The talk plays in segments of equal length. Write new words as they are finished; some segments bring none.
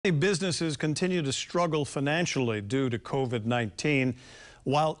Many businesses continue to struggle financially due to COVID-19.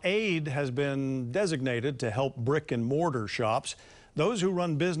 While aid has been designated to help brick and mortar shops, those who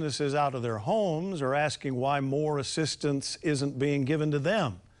run businesses out of their homes are asking why more assistance isn't being given to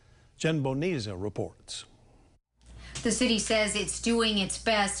them. Jen Boniza reports. The city says it's doing its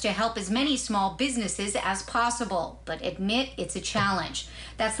best to help as many small businesses as possible, but admit it's a challenge.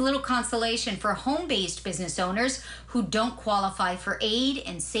 That's little consolation for home-based business owners who don't qualify for aid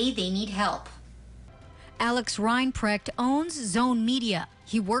and say they need help. Alex Reinprecht owns Zone Media.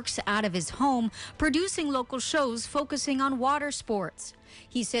 He works out of his home, producing local shows focusing on water sports.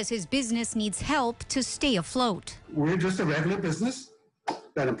 He says his business needs help to stay afloat. We're just a regular business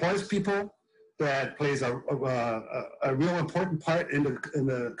that employs people, that plays a real important part in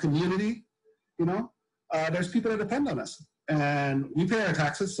the community. You know, there's people that depend on us, and we pay our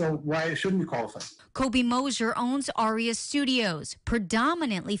taxes, so why shouldn't we qualify? Kobe Mosier owns Aria Studios,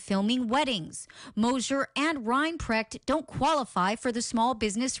 predominantly filming weddings. Mosier and Reinprecht don't qualify for the Small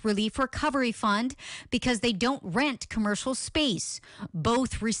Business Relief Recovery Fund because they don't rent commercial space.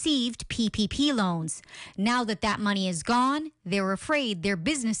 Both received PPP loans. Now that money is gone, they're afraid their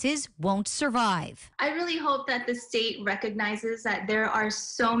businesses won't survive. I really hope that the state recognizes that there are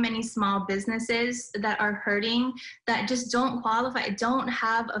so many small businesses that are hurting that just don't qualify, don't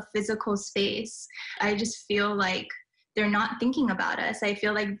have a physical space. I just feel like they're not thinking about us. I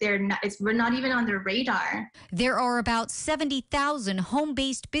feel like we're not even on their radar. There are about 70,000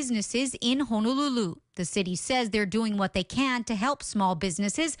 home-based businesses in Honolulu. The city says they're doing what they can to help small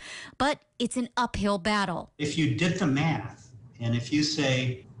businesses, but it's an uphill battle. If you did the math, and if you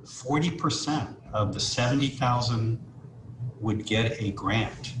say 40% of the 70,000 would get a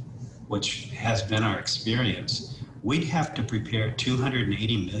grant, which has been our experience, we'd have to prepare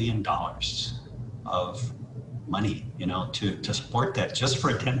 $280 million of money, to support that just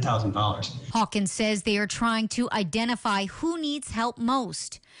for $10,000. Hawkins says they are trying to identify who needs help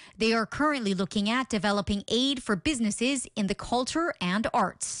most. They are currently looking at developing aid for businesses in the culture and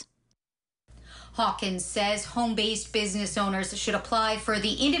arts. Hawkins says home-based business owners should apply for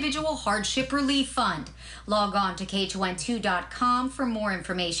the Individual Hardship Relief Fund. Log on to KHON2.com for more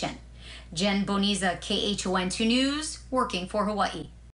information. Jen Boniza, KHON2 News, working for Hawaii.